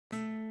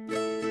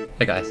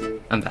Hey guys,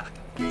 I'm back.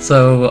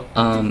 So,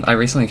 I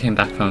recently came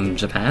back from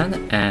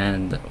Japan,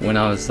 and when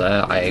I was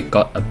there, I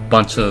got a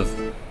bunch of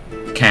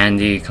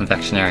candy,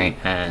 confectionery,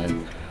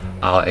 and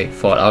I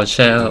thought I would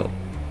share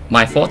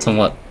my thoughts on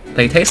what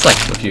they taste like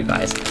with you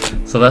guys.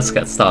 So let's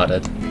get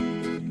started.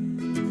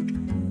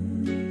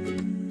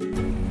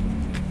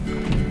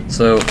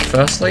 So,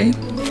 firstly,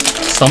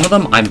 some of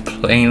them I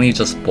plainly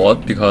just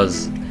bought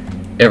because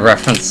it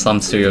referenced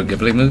some Studio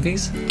Ghibli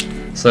movies.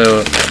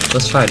 So,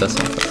 let's try this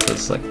one first.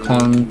 It's like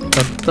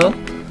Contatto.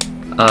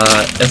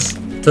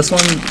 This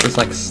one is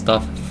like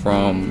stuff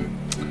from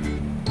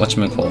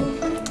whatchamacall,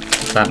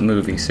 that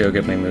movie,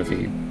 Studio Ghibli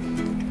movie.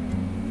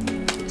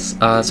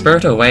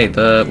 Spirited Away,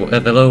 the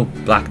little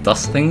black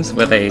dust things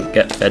where they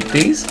get fed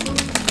these.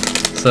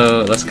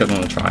 So let's give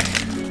them a try.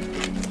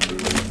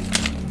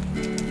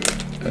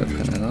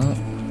 Open it up.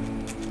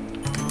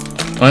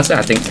 Honestly,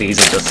 I think these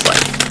are just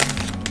like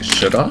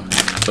sugar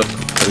with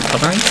food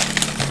coloring.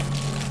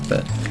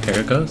 But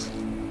here it goes.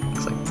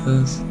 Looks like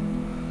this.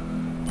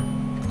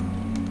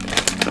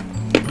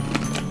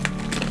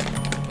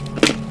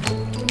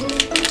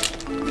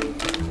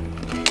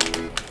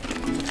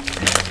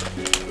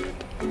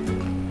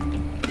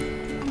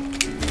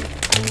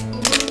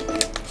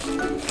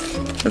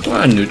 There's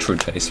quite a neutral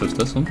taste with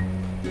this one.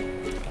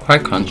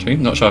 Quite crunchy.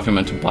 Not sure if you're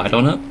meant to bite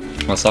on it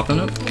or suck on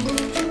it.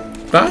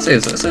 But actually,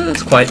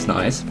 it's quite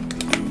nice.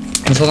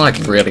 It's not like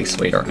really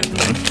sweet or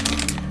anything.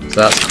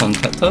 So that's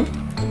Contatto.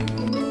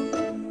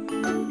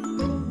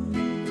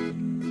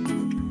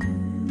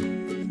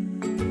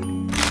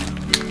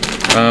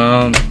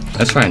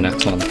 Let's try the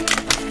next one.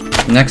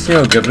 Next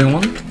Studio Ghibli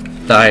one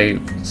that I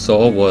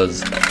saw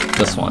was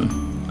this one.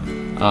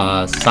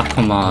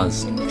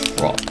 Sakuma's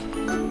Drop.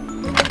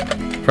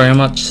 Pretty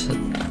much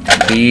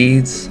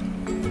these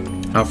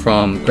are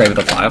from Grave of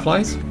the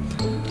Fireflies.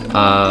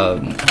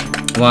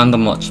 One of the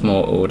much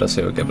more older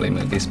Studio Ghibli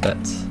movies, but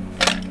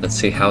let's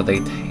see how they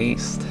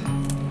taste.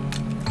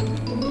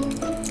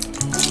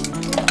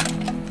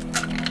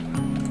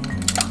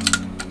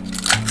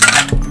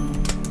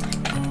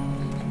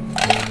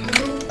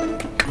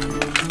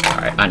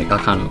 Alright,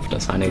 I can't move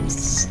this, I need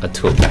a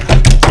tool.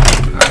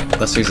 Alright,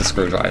 let's use a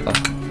screwdriver.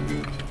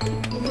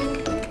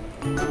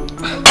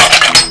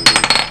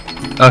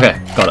 Okay,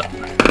 got it.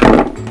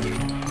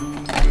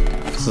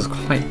 This is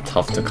quite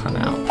tough to cut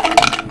out.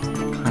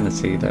 Kind of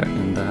see there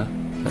in the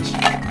fish.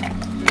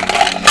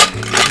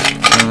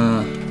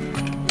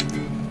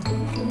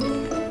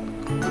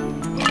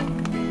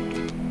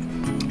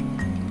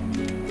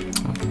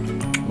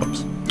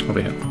 Whoops,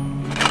 over here.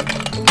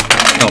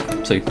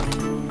 Oh, see.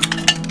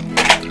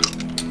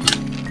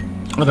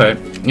 Okay,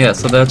 yeah,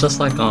 so they're just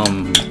like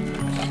kind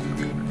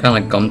of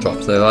like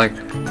gumdrops. They're like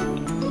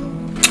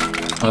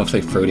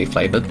hopefully fruity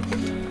flavored,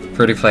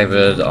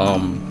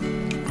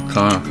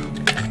 kind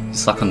of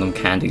suck on them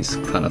candies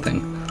kind of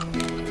thing.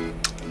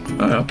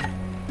 Oh yeah.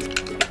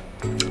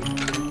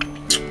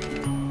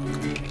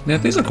 Yeah,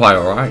 these are quite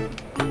alright.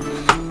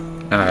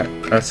 Alright,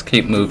 let's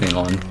keep moving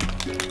on.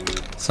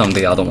 Some of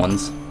the other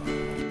ones.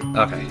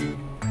 Okay,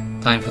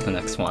 time for the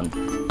next one.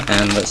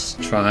 And let's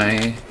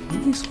try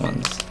these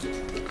ones.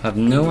 I have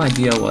no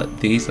idea what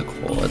these are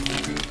called,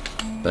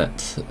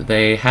 but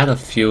they had a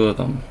few of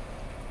them.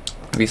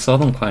 We saw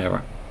them they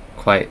were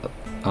quite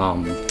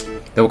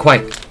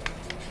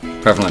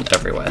prevalent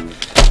everywhere.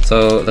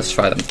 So let's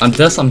try them. I'm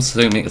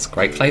assuming it's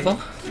grape flavor.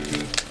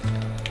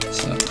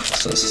 So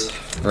let's just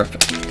rip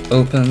it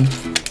open.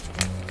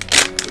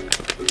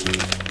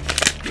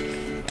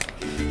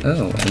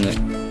 Oh, and it,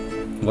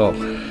 whoa,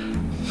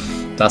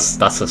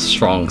 that's a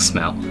strong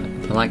smell.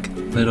 They're like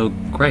little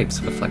grapes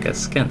with like a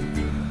skin.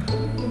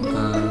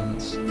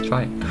 Let's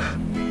try it.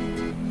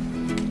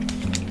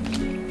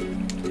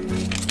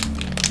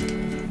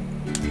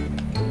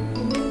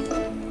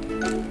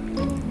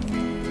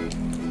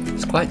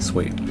 Quite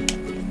sweet.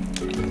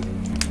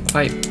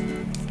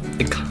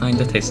 It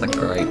kind of tastes like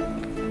grape,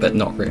 but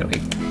not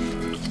really.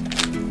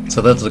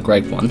 So that's the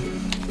grape one.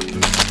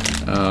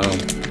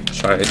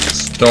 Try the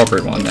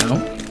strawberry one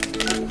now.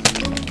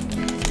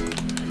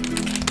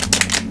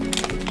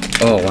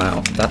 Oh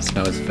wow, that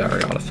smells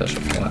very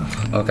artificial. Wow.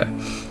 Okay,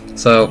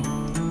 so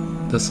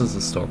this is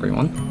the strawberry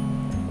one.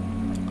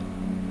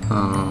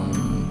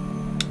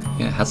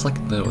 Yeah, it has like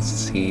little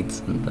seeds,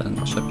 and then I'm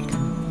not sure if you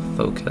can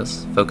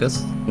focus.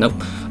 Nope.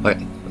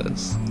 Okay,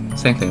 it's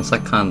same thing. It's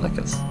like kind of like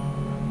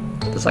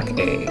there's like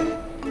a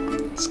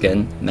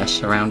skin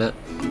mesh around it.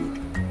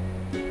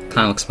 Kind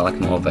of looks like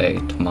more of a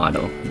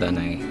tomato than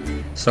a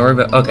strawberry,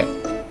 but okay.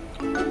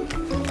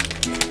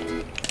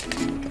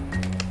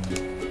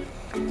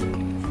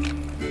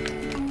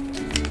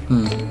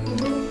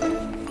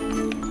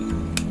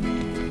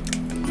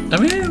 I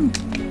mean,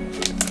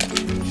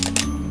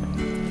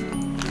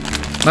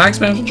 my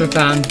experience with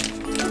Japan.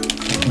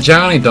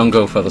 Generally don't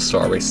go for the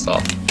strawberry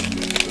stuff.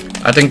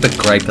 I think the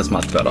grape is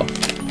much better.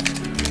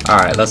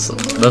 Alright,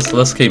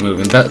 let's keep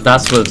moving.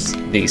 That's was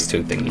these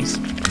two thingies.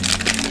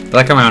 They're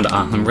like around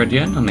 100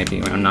 yen, or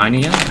maybe around 90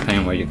 yen, depending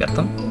on where you get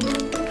them.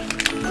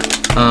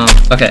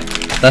 Okay,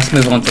 let's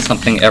move on to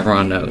something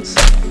everyone knows.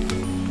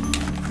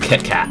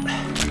 Kitkat.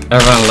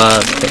 Everyone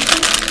loves Kitkat.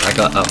 I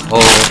got a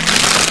whole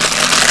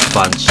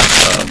bunch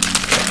of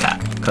Kitkat.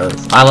 Because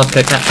I love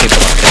Kitkat,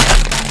 people love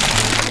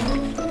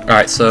Kitkat.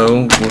 Alright,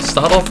 so we'll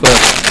start off with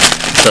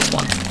this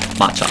one.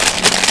 Matcha.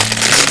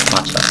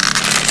 Matcha.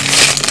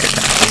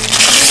 Kitkat.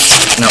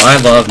 Now I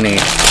love me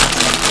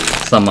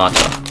some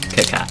matcha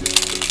Kitkat.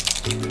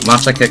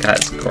 Matcha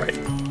Kitkat is great.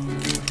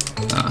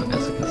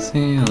 As you can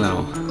see, I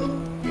know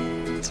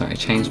it's not really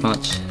changed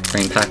much.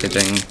 Green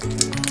packaging.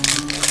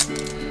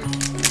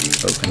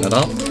 Open it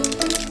up.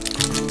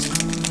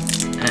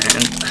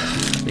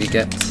 And we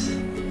get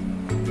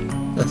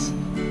this.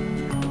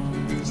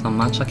 Some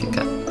matcha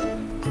Kitkat.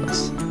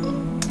 This.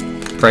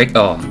 Break.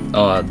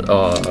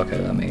 Okay,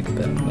 that made a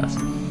bit of a mess.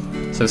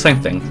 So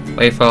same thing.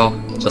 Wafer,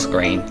 just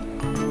green.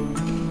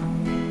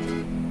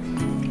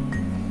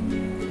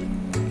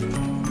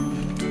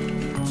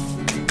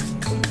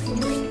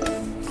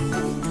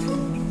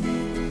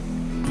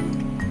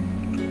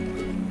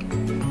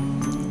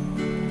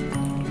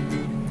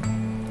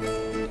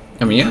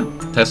 I mean, yeah,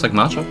 tastes like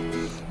matcha.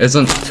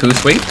 Isn't too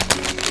sweet.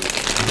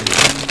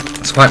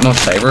 It's quite more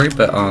savory,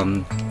 but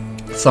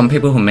some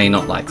people who may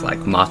not like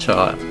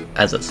matcha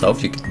as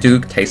itself, you do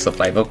taste the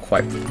flavor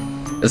quite.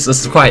 This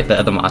is quite the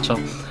other matcha.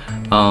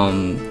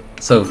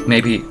 So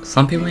maybe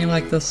some people may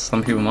like this,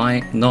 some people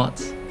might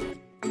not.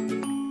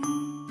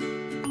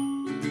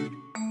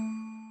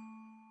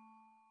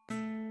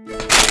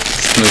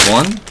 Let's move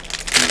on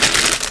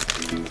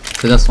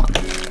to this one.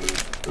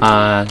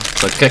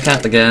 So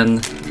Kitkat again.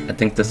 I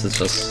think this is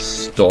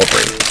just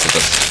strawberry.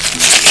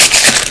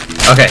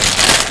 Okay,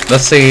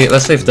 let's see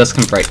if this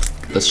can break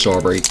the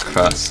strawberry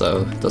crust.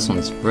 So this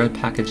one's red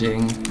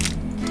packaging.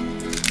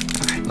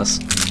 Alright, let's.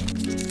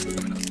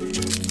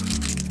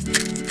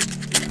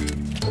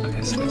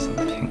 Okay, so there's some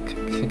pink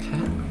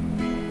Kitkat.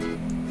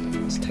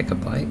 Let's take a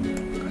bite.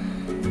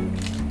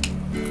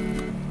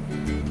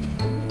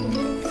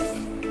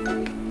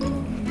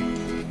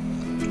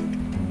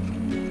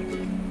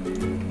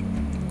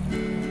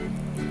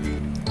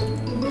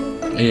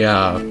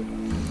 Yeah.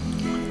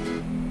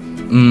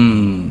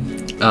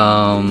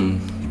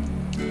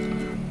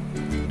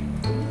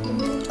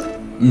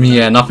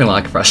 Yeah, nothing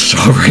like fresh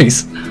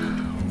strawberries.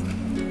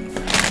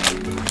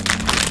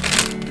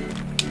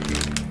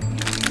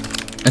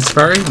 It's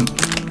very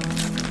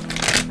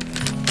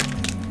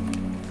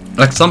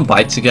like some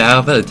bites you get out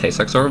of it, it tastes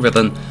like strawberry, but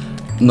then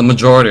the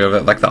majority of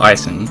it, like the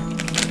icing,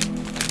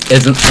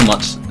 isn't so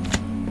much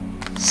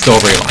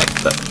strawberry like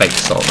the fake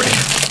strawberry.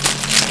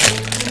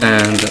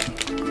 And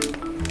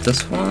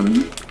this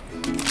one,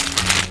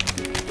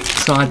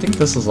 so I think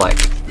this is like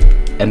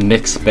a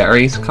mixed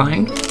berries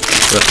kind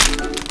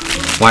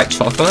with white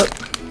chocolate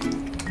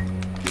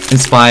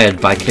inspired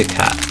by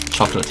Kitkat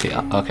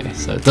chocolatier. Okay,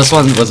 so this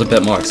one was a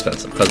bit more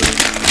expensive because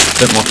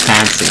it's a bit more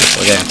fancy.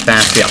 We're getting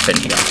fancy up in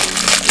here.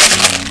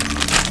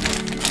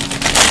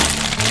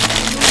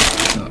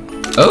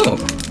 Oh,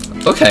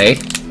 okay.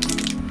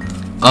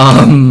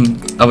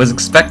 I was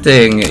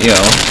expecting, you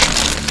know,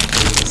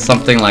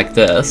 something like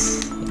this.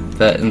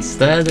 But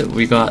instead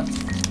we got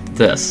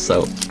this.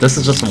 So this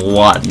is just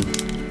one.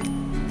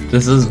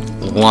 This is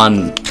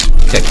one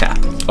Kitkat.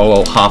 Oh,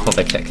 well, half of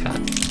a Kitkat.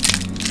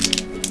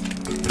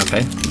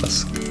 Okay,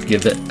 let's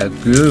give it a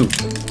go.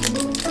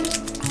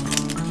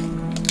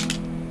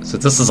 So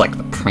this is like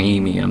the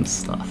premium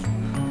stuff.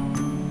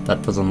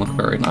 That doesn't look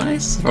very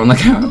nice from the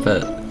camera,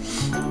 but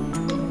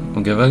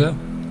we'll give it a go.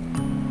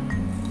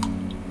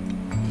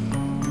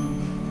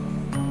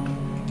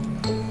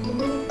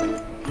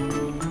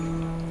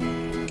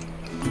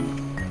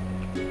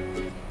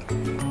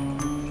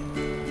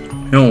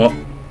 You know what?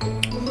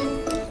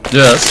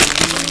 This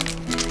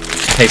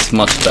tastes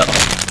much better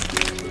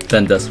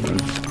than this one.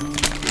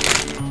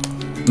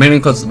 Mainly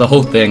because the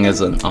whole thing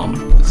isn't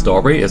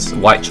strawberry, it's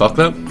white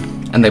chocolate,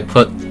 and they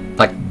put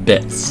like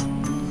bits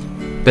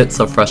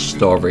of fresh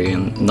strawberry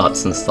and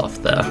nuts and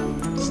stuff there.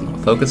 It's not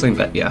focusing,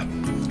 but yeah.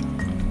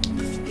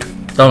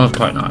 That one's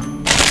quite nice.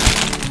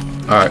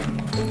 Alright,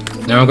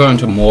 now we're going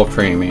to more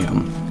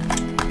premium.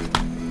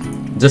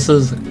 This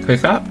is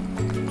Kitkat,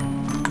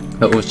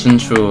 but with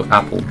Shinshu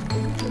apple.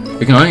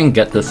 You can only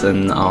get this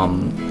in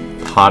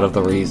part of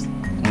the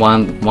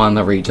one of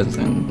the regions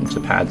in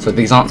Japan, so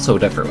these aren't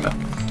sold everywhere.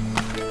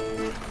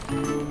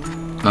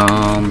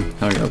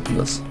 How do we open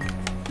this?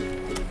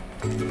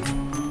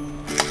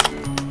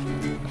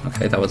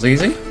 Okay, that was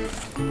easy.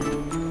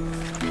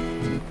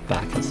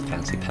 Back has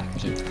fancy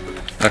packaging.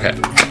 Okay,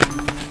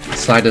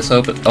 slide this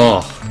open.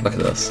 Oh, look at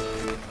this.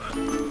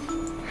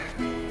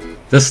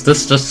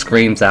 This just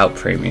screams out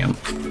premium.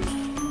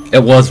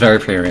 It was very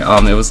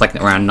premium. It was like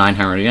around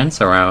 900 yen,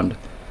 so around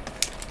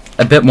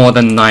a bit more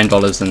than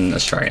 $9 in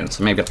Australian,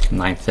 so maybe up to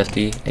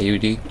 950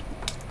 AUD.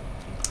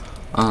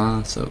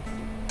 So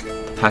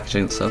the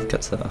packaging itself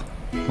gets a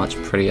much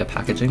prettier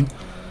packaging.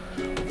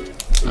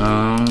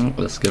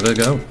 Let's give it a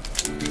go.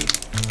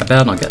 I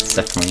better not get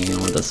sick from eating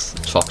all this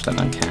chocolate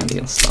and candy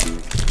and stuff,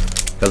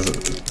 because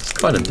it's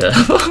quite a bit.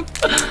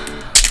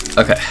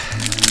 Okay.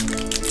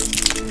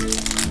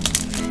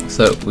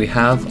 So we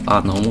have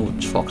our normal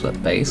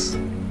chocolate base,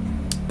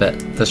 but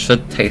this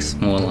should taste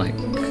more like,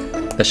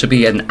 there should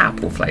be an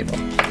apple flavor.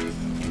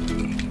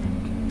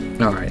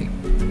 Alrighty.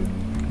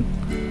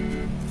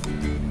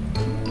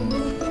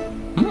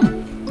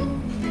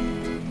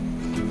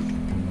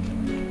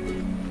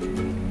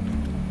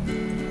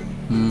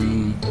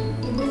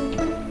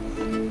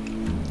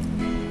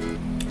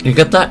 You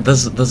get that,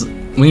 there's,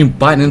 when you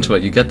bite into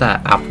it, you get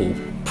that apple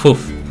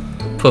poof,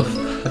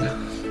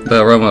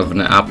 the aroma of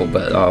an apple,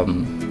 but I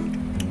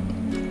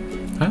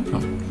don't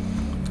know.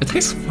 It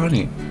tastes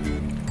funny.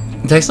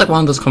 It tastes like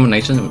one of those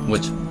combinations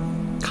which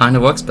kind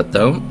of works, but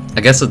don't.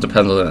 I guess it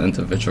depends on the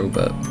individual,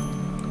 but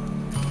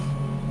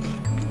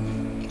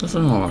this is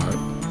alright.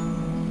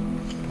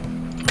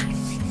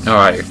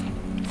 Alright.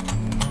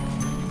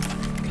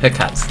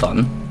 Kitkat's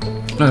done.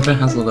 No, if it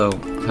has a little,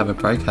 have a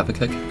break, have a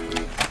kick.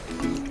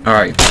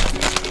 Alright.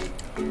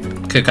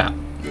 Kitkat.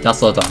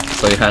 That's all done.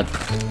 So you had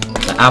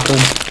the apple,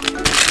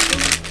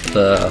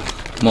 the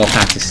more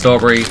fancy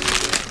strawberry,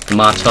 the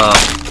matcha.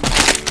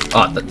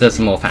 Oh, there's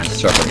more fancy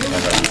strawberry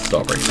and then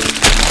strawberry.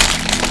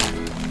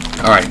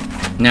 Alright.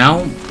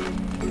 Now,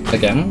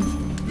 again,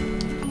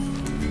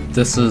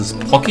 this is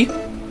Pocky,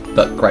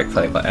 but great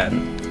flavor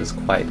and is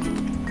quite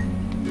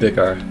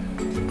bigger.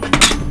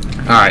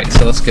 Alright,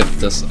 so let's give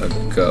this a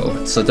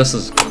go. So this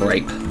is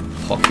grape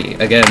Pocky.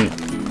 Again,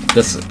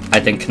 this I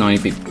think can only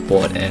be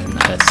bought in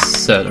a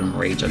certain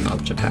region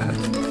of Japan.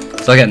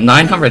 So again,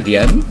 900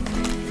 yen,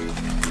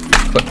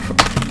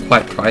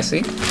 quite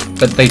pricey,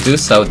 but they do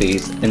sell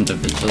these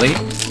individually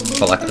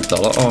for like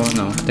 $1. Oh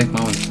no, I think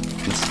my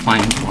let's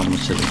find one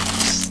which should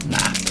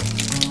snap.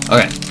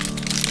 Okay,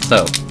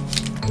 so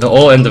they're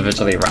all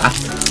individually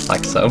wrapped,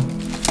 like so.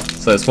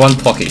 So it's one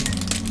Pocky.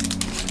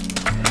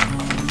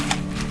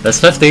 There's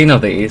 15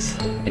 of these,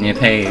 and you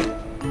pay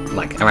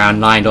like around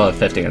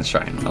 $9.50 in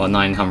Australian, or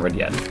 900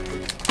 yen.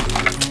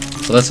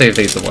 So let's see if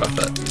these are worth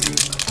it.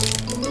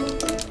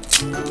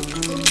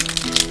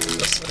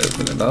 Just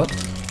open it up.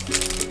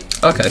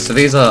 Okay, so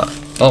these are,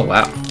 oh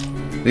wow.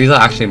 These are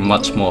actually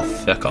much more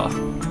thicker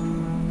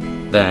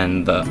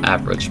than the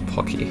average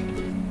Pocky.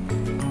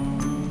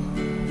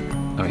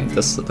 I mean,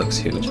 this looks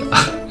huge.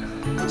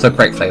 So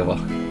great flavor.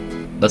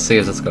 Let's see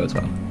if this goes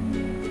well.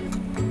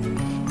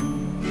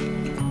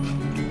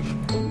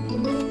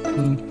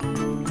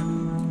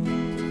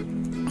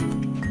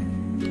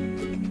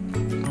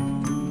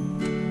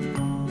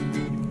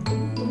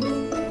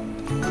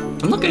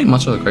 I'm not getting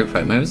much of a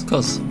grapefruit, maybe it's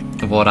because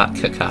of all that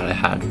Kitkat I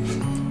had.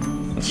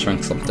 Let's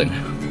drink something.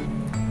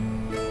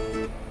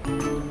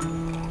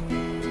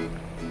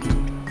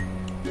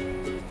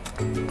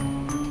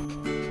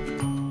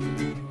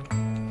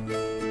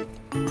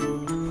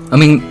 I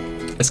mean,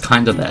 it's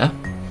kind of there.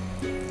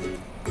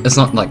 It's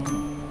not like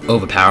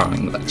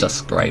overpowering, like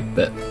just grape,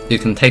 but you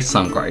can taste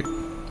some grape.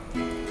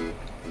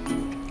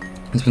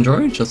 It's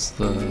majority just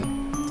the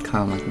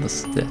kind of like the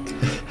stick.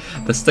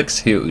 The stick's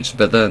huge,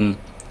 but then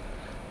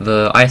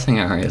the icing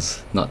area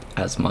is not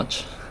as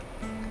much.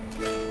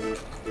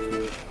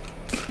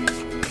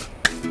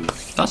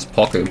 That's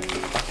Pocky.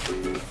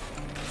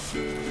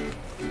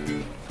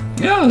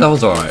 Yeah, that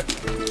was alright.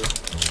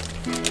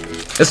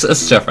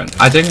 It's different.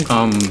 I think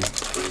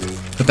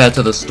compared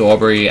to the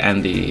strawberry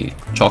and the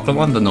chocolate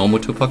one, the normal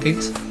two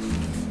Pockies,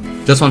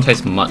 this one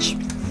tastes much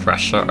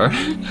fresher.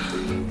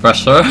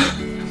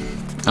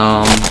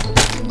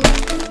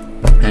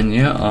 And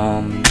yeah,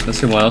 let's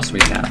see what else we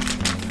have.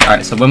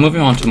 Alright, so we're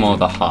moving on to more of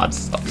the hard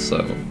stuff,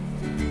 so...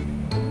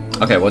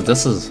 Okay, well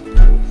this is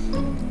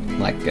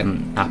like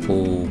an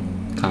apple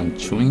kind of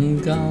chewing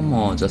gum,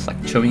 or just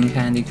like chewing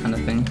candy kind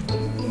of thing.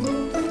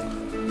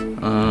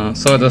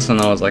 So this one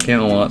I was like, you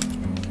know what,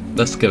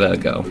 let's give it a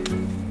go.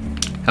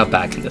 How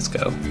bad can this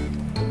go?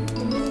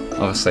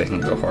 Obviously it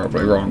can go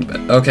horribly wrong, but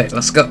okay,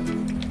 let's go.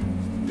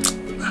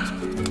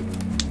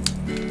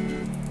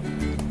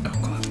 Oh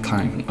god, I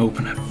can't even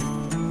open it.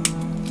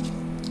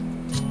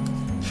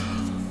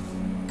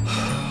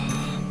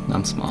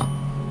 I'm smart.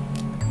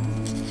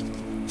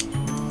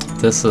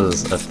 This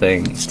is a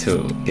thing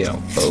to, you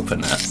know,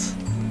 open it.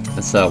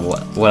 It's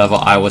whatever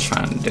I was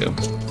trying to do.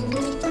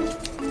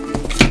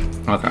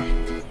 Okay.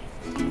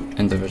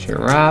 Individually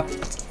wrapped.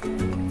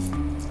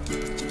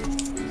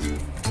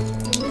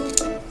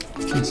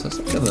 So it's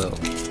like a little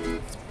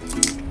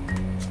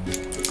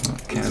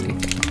candy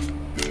thing.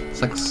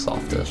 It's like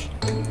softish.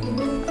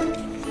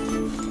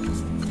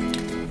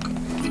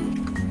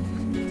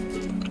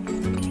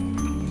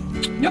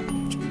 Yep.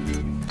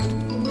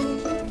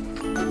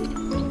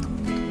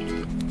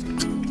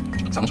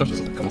 I'm not sure if this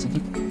is a gum or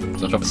something. I'm not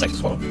sure if it's safe to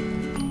swallow.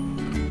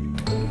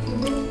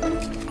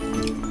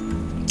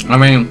 I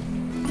mean,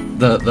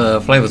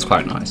 the flavor's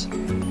quite nice.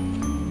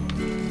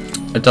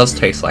 It does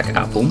taste like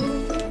apple,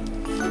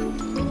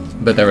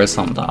 but there is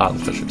some of the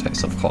artificial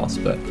taste, of course,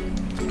 but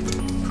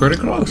pretty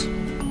close.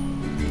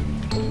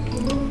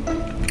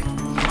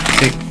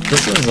 See,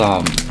 this is,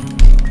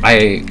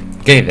 I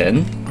gave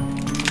in.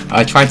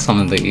 I tried some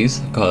of these,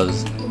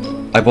 because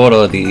I bought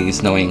all of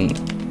these knowing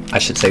I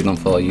should save them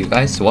for you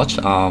guys to watch.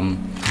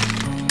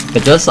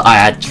 But this I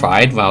had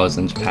tried while I was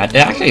in Japan. It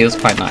actually is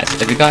quite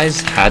nice. If you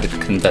guys had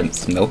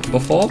condensed milk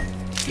before,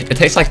 it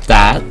tastes like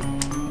that,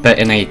 but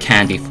in a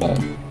candy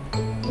form,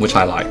 which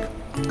I like.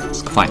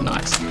 It's quite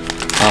nice.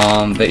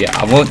 But yeah,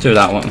 I won't do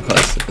that one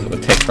because it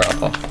would take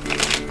forever.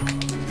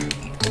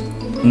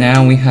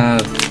 Now we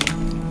have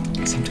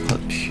something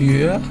called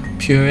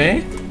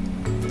puree.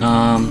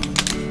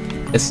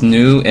 It's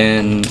new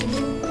in,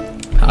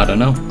 I don't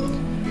know,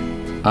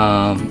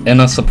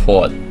 inner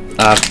support.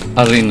 I have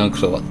really no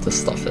clue what this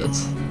stuff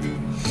is.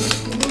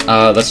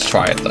 Let's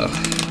try it though.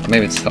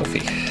 Maybe it's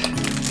healthy.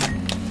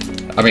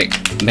 I mean,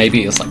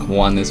 maybe it's like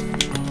one is.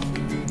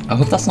 I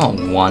hope that's not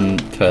one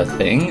per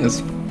thing.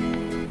 It's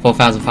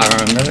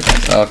 4,500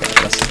 milligrams. Oh, okay,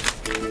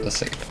 let's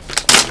see.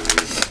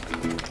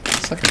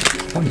 It's like a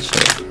bunch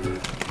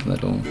of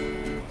little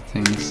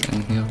things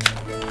in here.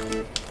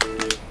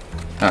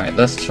 All right,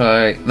 let's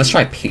try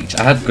peach.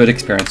 I had good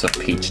experience with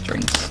peach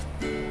drinks.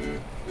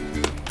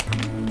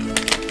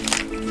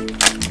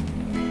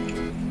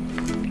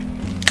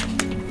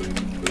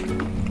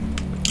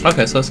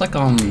 Okay, so it's like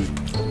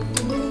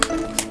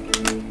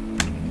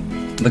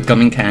the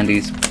gummy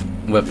candies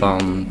with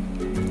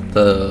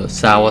the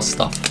sour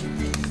stuff,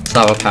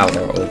 sour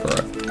powder over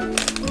it.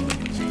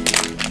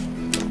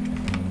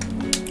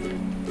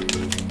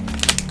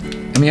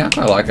 I mean, I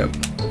quite like it.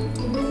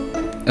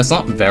 It's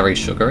not very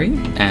sugary,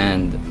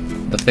 and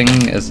the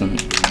thing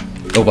isn't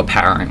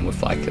overpowering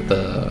with like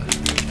the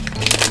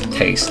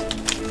taste.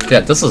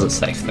 Yeah, this is a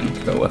safe thing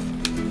to go with.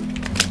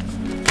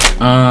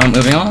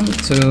 Moving on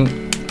to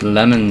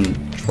lemon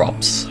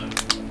drops.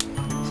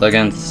 So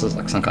again, this is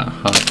like some kind of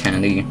hard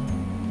candy.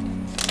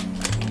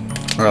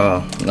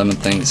 Lemon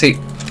thing. See,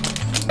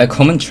 a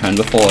common trend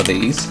with all of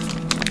these,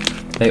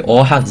 they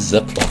all have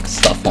Ziploc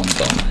stuff on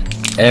them.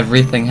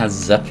 Everything has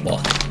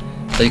Ziploc,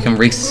 so you can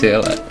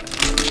reseal it.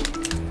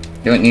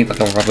 You don't need like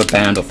a rubber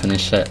band or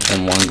finish it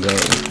in one go.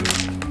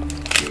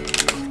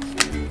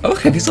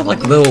 Okay, these are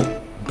like little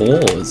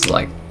balls,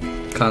 like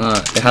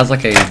kinda, it has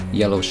like a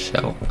yellow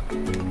shell.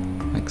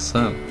 Like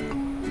so.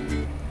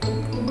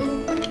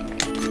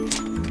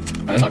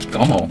 It's like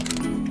gummo.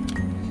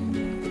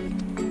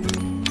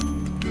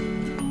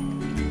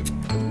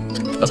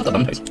 That's not the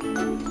lemon taste.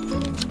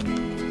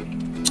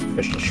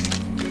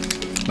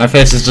 My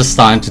face is just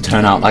starting to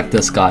turn out like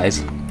this,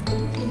 guys.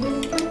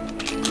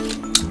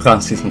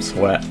 Can't see some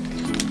sweat.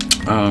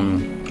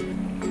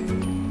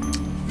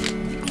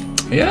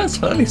 Yeah, it's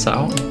fairly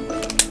sour.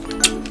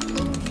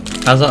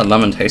 Has that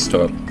lemon taste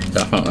to it,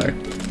 definitely.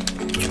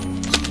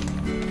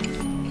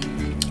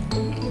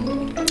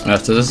 Yeah,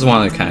 so this is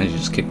one of the kinds you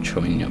just keep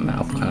chewing in your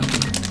mouth, kind of.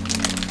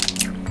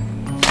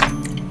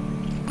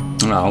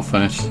 And I'll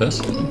finish this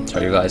and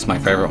tell you guys my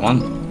favorite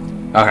one.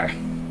 Okay.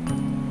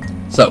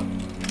 So,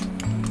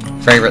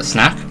 favorite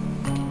snack?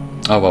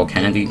 Oh well,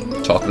 candy,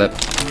 chocolate.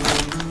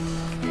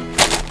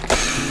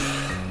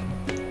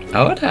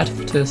 I would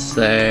have to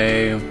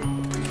say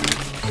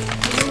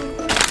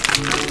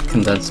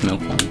condensed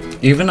milk one.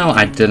 Even though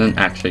I didn't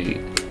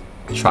actually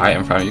try it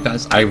in front of you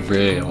guys, I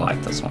really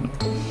like this one.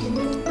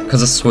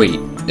 Because it's sweet.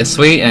 It's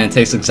sweet and it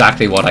tastes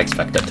exactly what I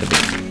expect it to be.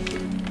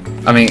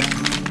 I mean,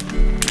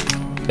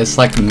 it's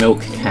like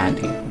milk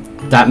candy.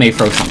 That may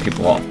throw some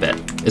people off a bit.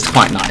 It's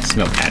quite nice,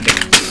 milk candy.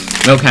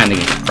 Milk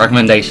candy,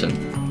 recommendation.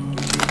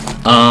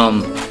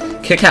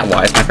 Kitkat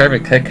wise, my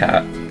favorite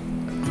Kitkat,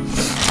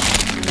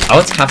 I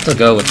would have to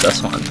go with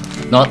this one.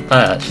 Not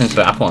the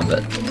Shinsu apple one,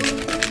 but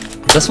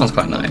this one's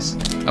quite nice.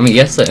 I mean,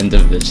 yes, they're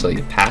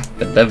individually packed,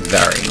 but they're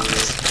very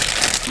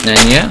nice.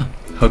 And yeah,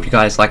 hope you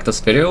guys like this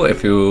video.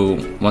 If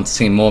you want to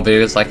see more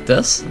videos like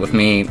this, with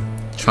me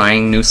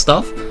trying new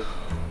stuff,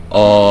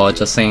 or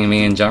just seeing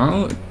me in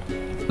general,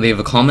 leave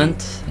a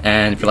comment.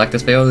 And if you like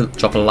this video,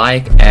 drop a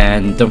like,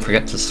 and don't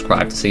forget to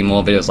subscribe to see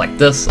more videos like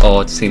this,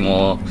 or to see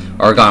more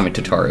origami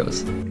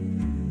tutorials.